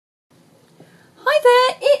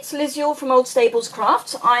Hi there, it's Liz Yuille from Old Stables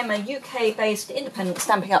Crafts. I'm a UK-based independent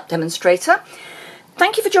Stampin' Up! Demonstrator.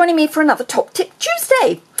 Thank you for joining me for another Top Tip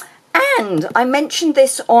Tuesday. And I mentioned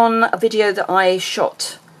this on a video that I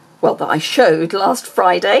shot, well, that I showed last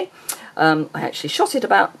Friday. I actually shot it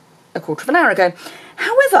about a quarter of an hour ago.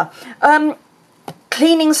 However,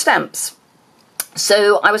 cleaning stamps.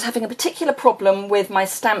 So I was having a particular problem with my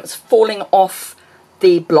stamps falling off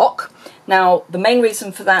the block. Now, the main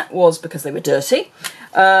reason for that was because they were dirty,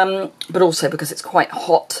 but also because it's quite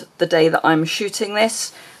hot the day that I'm shooting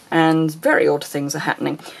this, and very odd things are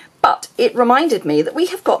happening. But it reminded me that we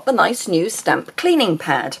have got the nice new stamp cleaning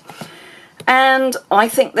pad. And I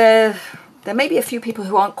think there may be a few people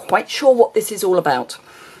who aren't quite sure what this is all about.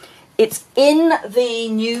 It's in the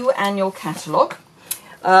new annual catalogue.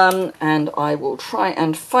 And I will try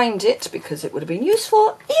and find it because it would have been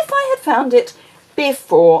useful if I had found it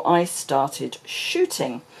before I started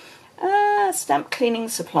shooting. Stamp cleaning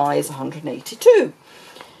supplies 182.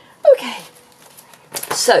 Okay,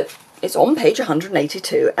 so it's on page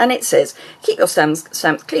 182 and it says, keep your stamps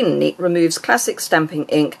clean and neat, removes classic stamping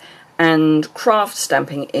ink and craft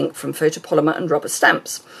stamping ink from photopolymer and rubber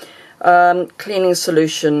stamps. Cleaning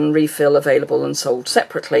solution refill available and sold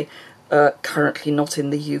separately. Currently not in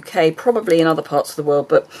the UK, probably in other parts of the world,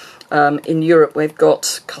 but in Europe we've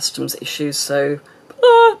got customs issues, so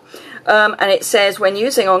and it says, when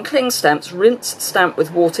using on cling stamps, rinse stamp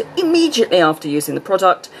with water immediately after using the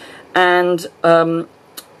product, and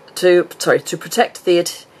to protect the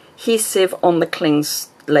adhesive on the clings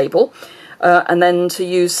label, and then to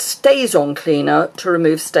use stays on cleaner to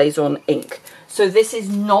remove stays on ink. So this is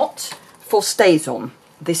not for stays on,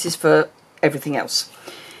 this is for everything else.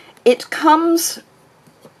 It comes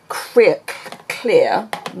clear.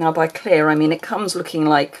 Now by clear I mean it comes looking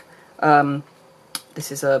like this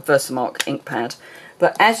is a Versamark ink pad,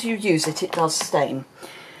 but as you use it, it does stain.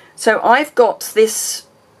 So I've got this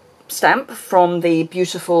stamp from the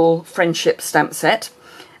beautiful Friendship stamp set,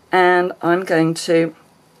 and I'm going to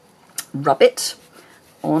rub it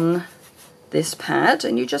on this pad,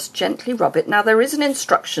 and you just gently rub it. Now there is an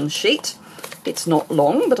instruction sheet. It's not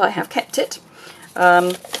long, but I have kept it.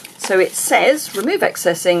 So it says, remove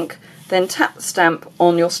excess ink, then tap the stamp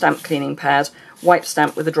on your stamp cleaning pad, wipe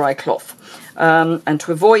stamp with a dry cloth. And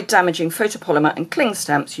to avoid damaging photopolymer and cling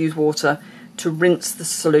stamps, use water to rinse the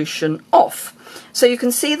solution off. So you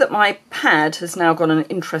can see that my pad has now got an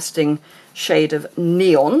interesting shade of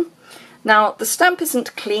neon. Now the stamp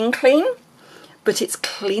isn't clean, but it's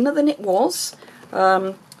cleaner than it was.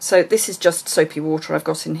 So this is just soapy water I've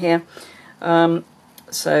got in here.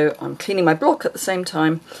 So I'm cleaning my block at the same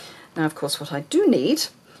time. Now, of course, what I do need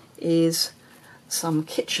is some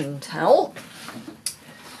kitchen towel.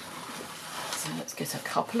 So let's get a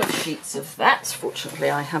couple of sheets of that. Fortunately,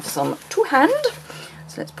 I have some to hand.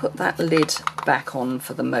 So let's put that lid back on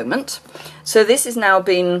for the moment. So this is now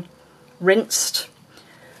been rinsed,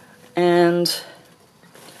 and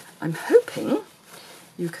I'm hoping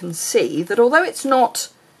you can see that although it's not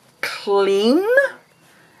clean,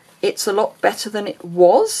 it's a lot better than it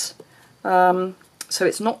was. So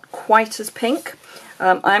it's not quite as pink.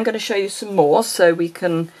 I'm going to show you some more so we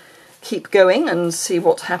can keep going and see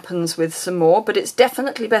what happens with some more, but it's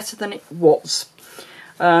definitely better than it was.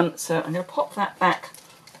 So I'm going to pop that back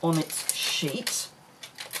on its sheet.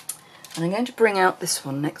 And I'm going to bring out this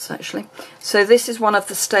one next, actually. So this is one of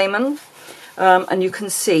the Stamen, and you can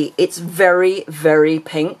see it's very, very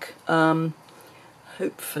pink.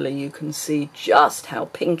 Hopefully you can see just how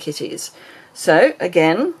pink it is. So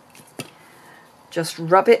again, just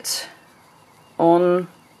rub it on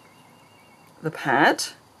the pad.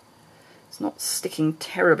 It's not sticking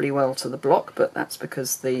terribly well to the block, but that's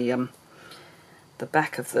because the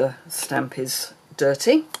back of the stamp is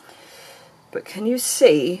dirty. But can you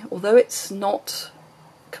see, although it's not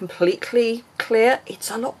completely clear,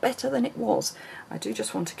 it's a lot better than it was. I do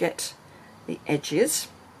just want to get the edges.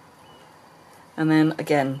 And then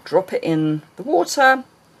again, drop it in the water,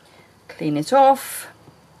 clean it off,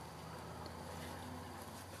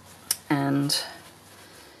 and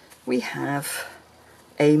we have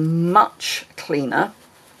a much cleaner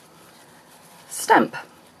stamp.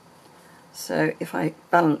 So if I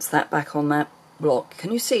balance that back on that block,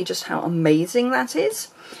 can you see just how amazing that is?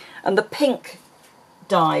 And the pink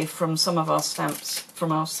dye from some of our stamps,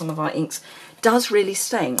 from some of our inks, does really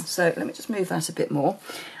stain. So let me just move that a bit more.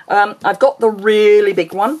 I've got the really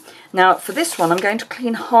big one. Now for this one I'm going to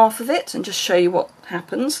clean half of it and just show you what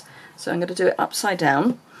happens. So I'm going to do it upside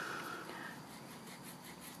down.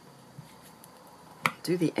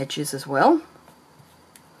 Do the edges as well.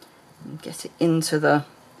 And get it into the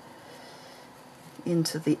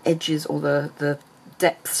into the edges, or the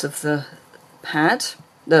depths of the pad,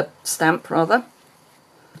 the stamp rather.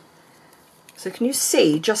 So can you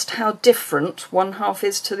see just how different one half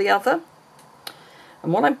is to the other?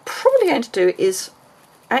 And what I'm probably going to do is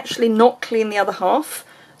actually not clean the other half,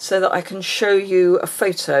 so that I can show you a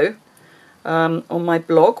photo on my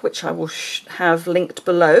blog, which I will have linked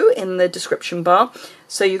below in the description bar,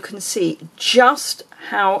 so you can see just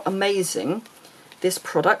how amazing this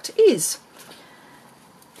product is.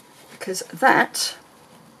 Because that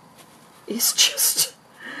is just,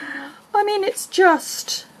 I mean, it's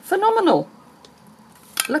just phenomenal.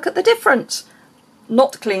 Look at the difference.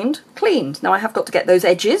 Not cleaned, cleaned. Now I have got to get those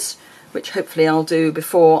edges, which hopefully I'll do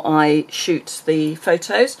before I shoot the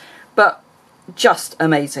photos, but just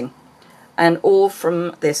amazing. And all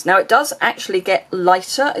from this. Now it does actually get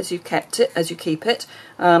lighter as you keep it.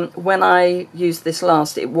 When I used this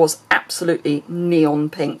last, it was absolutely neon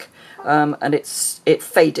pink, and it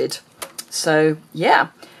faded. So yeah,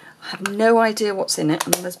 I have no idea what's in it,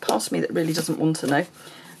 and there's part of me that really doesn't want to know.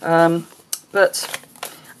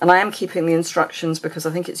 And I am keeping the instructions because I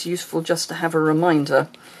think it's useful just to have a reminder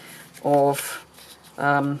of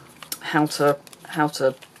how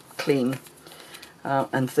to clean,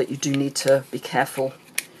 and that you do need to be careful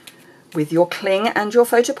with your cling and your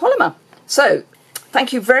photopolymer. So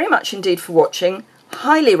thank you very much indeed for watching.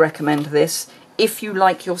 Highly recommend this if you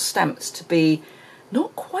like your stamps to be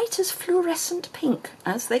not quite as fluorescent pink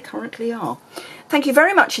as they currently are. Thank you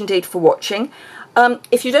very much indeed for watching.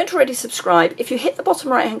 If you don't already subscribe, if you hit the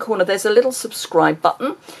bottom right hand corner, there's a little subscribe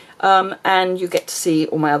button, and you get to see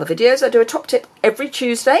all my other videos. I do a top tip every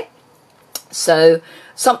Tuesday. So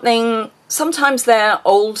sometimes they're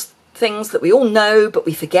old things that we all know but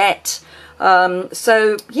we forget.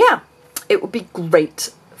 So yeah, it would be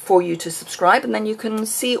great for you to subscribe, and then you can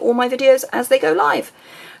see all my videos as they go live.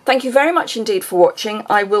 Thank you very much indeed for watching.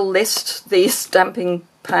 I will list the stamping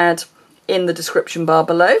pad in the description bar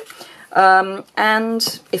below.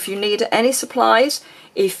 And if you need any supplies,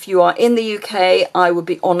 if you are in the UK, I would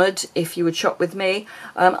be honoured if you would shop with me.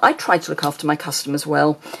 I try to look after my customers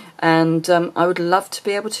well, and I would love to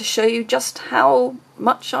be able to show you just how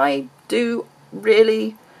much I do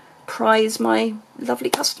really prize my lovely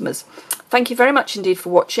customers. Thank you very much indeed for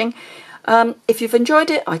watching. If you've enjoyed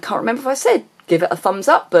it, I can't remember if I said give it a thumbs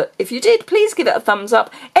up, but if you did, please give it a thumbs up.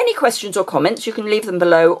 Any questions or comments, you can leave them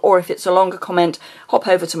below, or if it's a longer comment, hop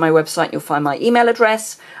over to my website and you'll find my email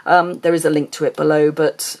address. There is a link to it below,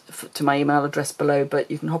 to my email address below, but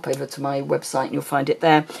you can hop over to my website and you'll find it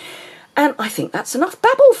there. And I think that's enough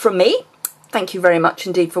babble from me. Thank you very much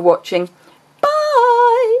indeed for watching.